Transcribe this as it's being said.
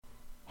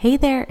Hey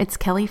there, it's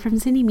Kelly from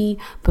Zynnyme.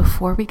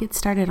 Before we get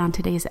started on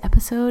today's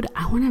episode,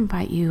 I want to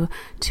invite you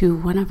to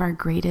one of our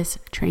greatest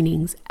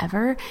trainings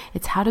ever.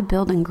 It's how to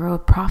build and grow a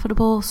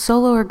profitable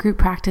solo or group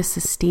practice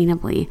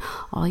sustainably.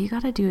 All you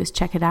got to do is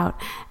check it out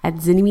at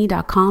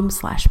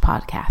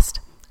zynnyme.com/podcast.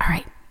 All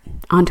right,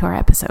 on to our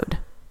episode.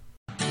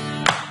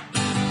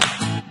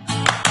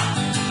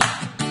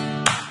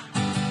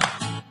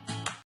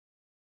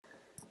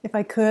 If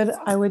I could,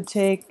 I would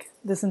take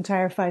this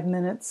entire 5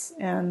 minutes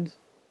and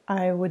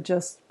I would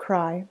just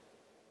cry.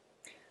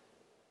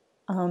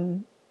 There's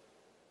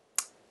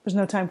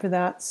no time for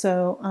that,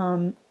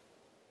 so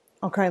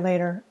I'll cry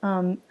later.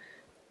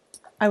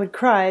 I would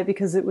cry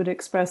because it would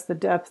express the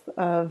depth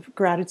of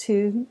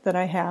gratitude that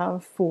I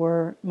have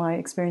for my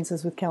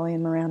experiences with Kelly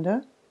and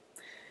Miranda.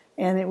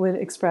 And it would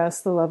express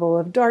the level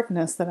of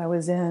darkness that I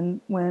was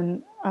in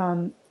when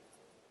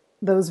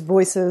those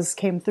voices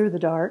came through the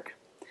dark.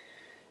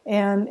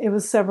 And it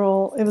was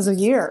a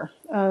year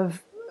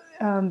of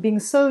being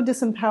so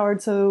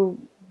disempowered, so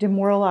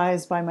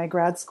demoralized by my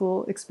grad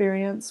school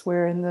experience,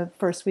 where in the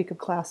first week of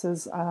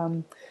classes,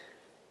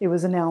 it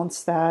was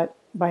announced that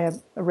by a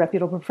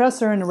reputable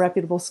professor in a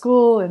reputable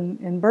school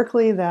in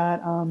Berkeley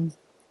that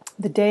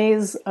the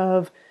days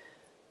of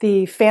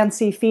the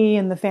fancy fee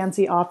and the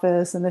fancy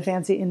office and the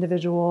fancy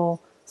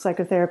individual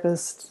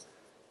psychotherapist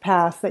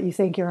path that you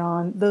think you're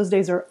on, those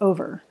days are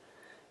over.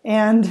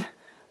 And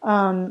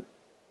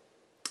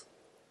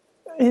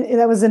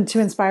that was to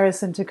inspire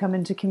us and to come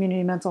into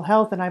community mental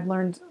health. And I've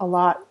learned a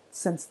lot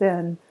since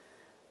then,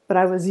 but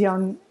I was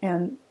young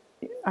and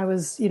I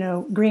was,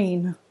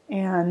 green,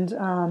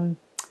 and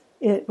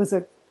it was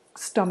a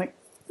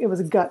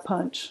gut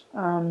punch.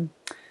 And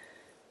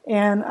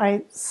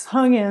I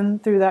hung in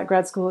through that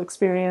grad school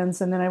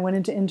experience. And then I went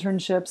into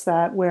internships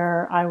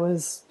where I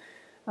was,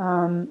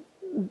 the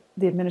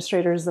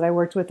administrators that I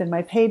worked with in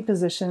my paid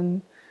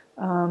position,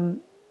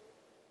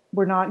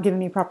 were not giving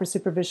me proper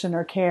supervision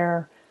or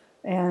care.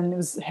 And it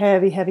was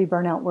heavy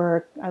burnout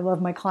work. I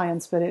love my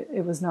clients, but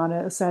it was not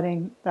a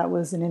setting that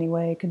was in any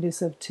way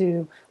conducive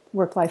to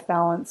work-life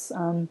balance.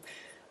 I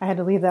had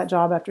to leave that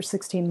job after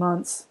 16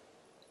 months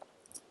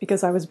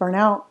because I was burnt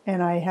out,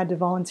 and I had to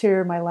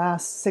volunteer my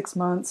last 6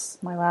 months,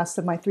 my last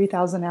of my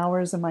 3,000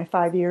 hours and my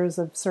 5 years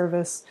of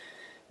service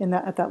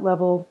at that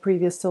level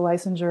previous to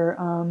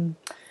licensure.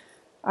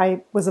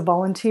 I was a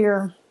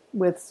volunteer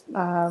with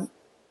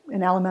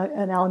in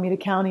Alameda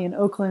County in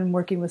Oakland,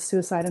 working with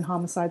suicide and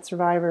homicide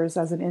survivors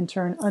as an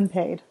intern,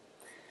 unpaid.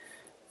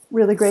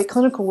 Really great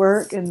clinical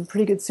work and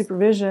pretty good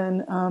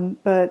supervision,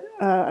 but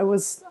I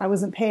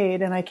wasn't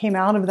paid, and I came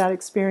out of that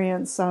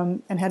experience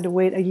and had to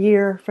wait a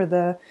year for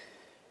the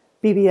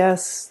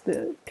BBS,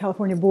 the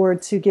California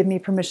board, to give me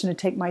permission to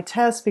take my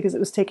test because it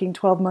was taking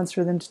 12 months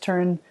for them to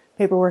turn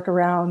paperwork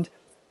around,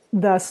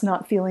 thus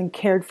not feeling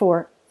cared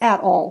for at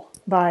all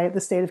by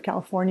the state of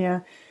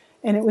California.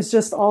 And it was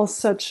just all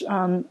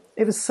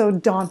it was so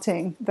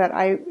daunting that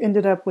I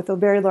ended up with a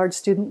very large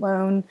student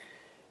loan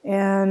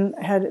and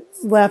had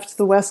left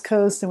the West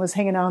Coast and was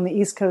hanging out on the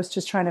East Coast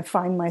just trying to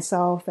find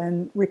myself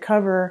and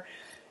recover.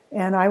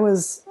 And I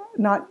was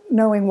not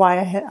knowing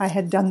why I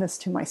had done this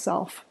to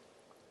myself.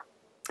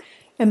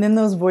 And then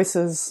those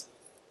voices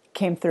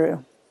came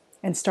through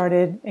and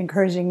started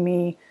encouraging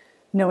me,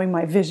 knowing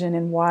my vision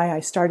and why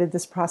I started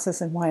this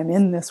process and why I'm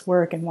in this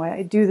work and why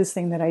I do this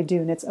thing that I do.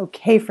 And it's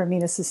okay for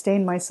me to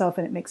sustain myself,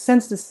 and it makes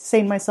sense to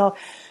sustain myself,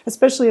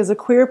 especially as a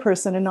queer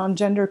person, a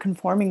non-gender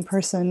conforming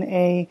person,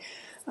 an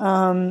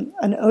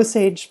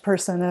Osage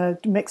person, a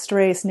mixed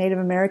race Native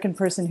American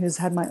person who's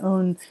had my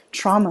own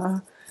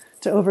trauma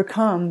to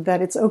overcome,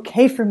 that it's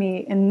okay for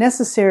me and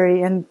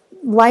necessary and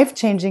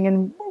life-changing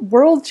and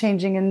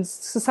world-changing and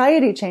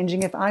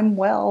society-changing if I'm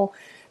well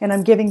and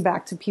I'm giving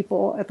back to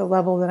people at the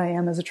level that I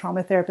am as a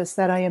trauma therapist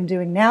that I am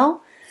doing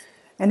now.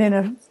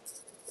 And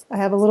I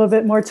have a little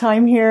bit more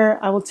time here.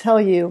 I will tell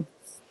you,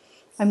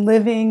 I'm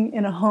living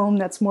in a home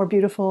that's more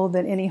beautiful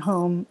than any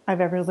home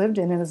I've ever lived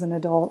in as an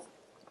adult.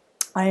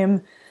 I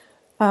am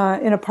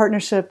in a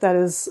partnership that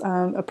is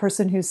a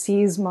person who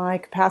sees my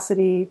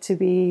capacity to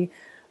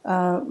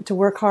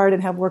work hard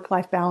and have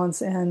work-life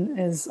balance, and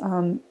is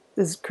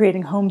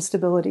creating home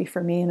stability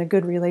for me and a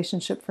good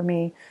relationship for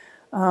me.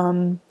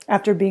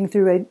 After being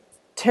through a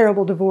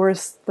terrible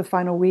divorce, the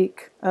final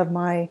week of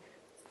my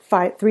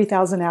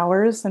 3,000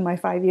 hours and my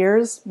 5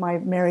 years, my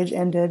marriage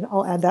ended.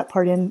 I'll add that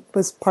part in,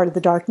 was part of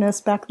the darkness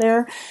back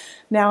there.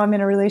 Now I'm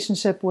in a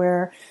relationship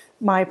where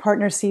my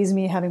partner sees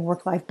me having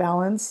work-life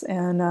balance,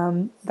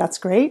 and that's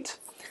great.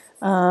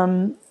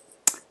 I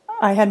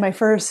had my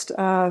first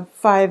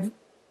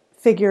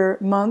 5-figure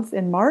month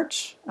in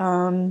March.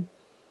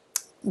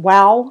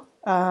 Wow.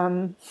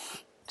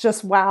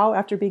 Just wow,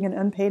 after being an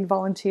unpaid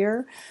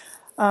volunteer.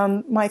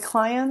 My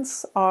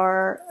clients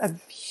are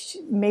an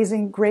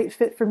amazing, great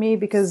fit for me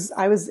because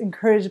I was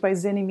encouraged by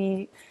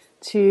Zynnyme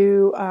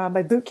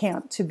by boot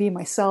camp, to be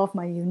myself,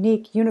 my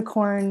unique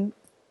unicorn,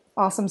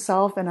 awesome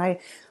self. And I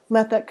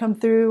let that come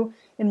through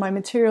in my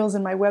materials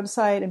and my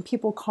website, and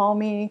people call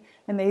me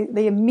and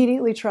they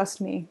immediately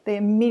trust me. They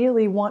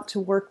immediately want to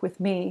work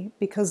with me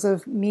because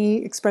of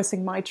me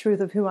expressing my truth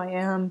of who I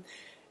am.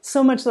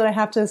 So much that I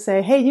have to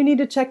say, hey, you need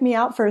to check me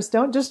out first.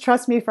 Don't just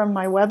trust me from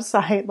my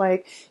website.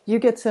 Like, you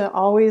get to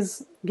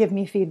always give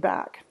me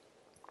feedback.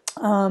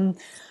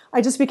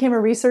 I just became a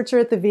researcher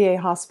at the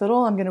VA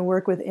hospital. I'm going to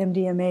work with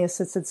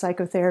MDMA-assisted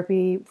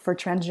psychotherapy for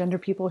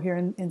transgender people here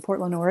in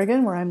Portland,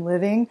 Oregon, where I'm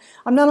living.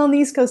 I'm not on the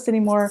East Coast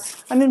anymore.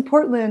 I'm in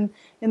Portland,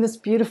 in this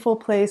beautiful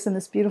place, in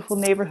this beautiful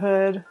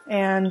neighborhood.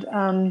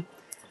 And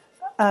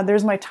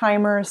there's my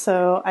timer,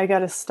 so I got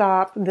to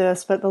stop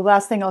this. But the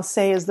last thing I'll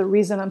say is the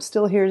reason I'm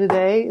still here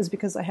today is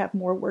because I have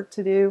more work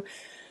to do.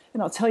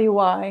 And I'll tell you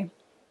why.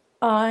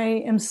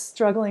 I am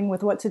struggling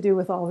with what to do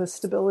with all this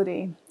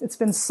stability. It's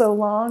been so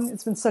long.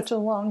 It's been such a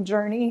long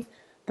journey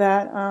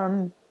that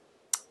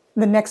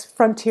the next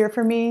frontier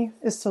for me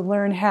is to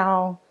learn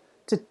how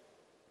to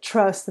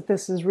trust that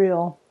this is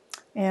real.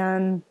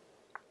 And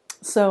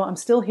so I'm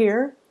still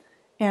here,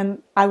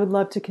 and I would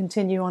love to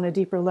continue on a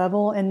deeper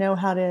level and know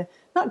how to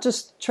not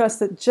just trust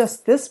that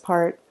just this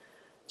part,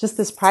 just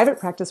this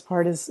private practice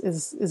part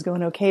is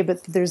going okay,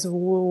 but there's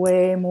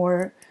way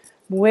more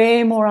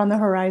on the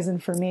horizon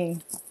for me.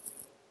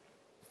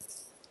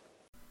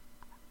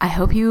 I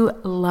hope you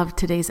loved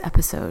today's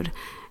episode.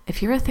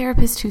 If you're a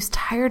therapist who's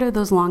tired of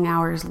those long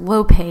hours,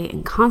 low pay,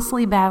 and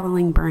constantly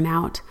battling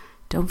burnout,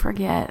 don't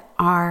forget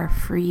our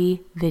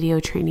free video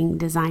training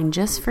designed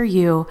just for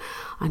you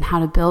on how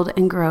to build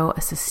and grow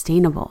a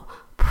sustainable,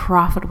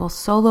 profitable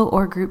solo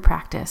or group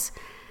practice.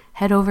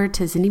 Head over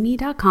to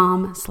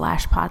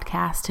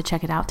zynnyme.com/podcast to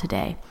check it out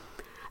today.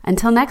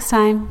 Until next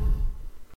time.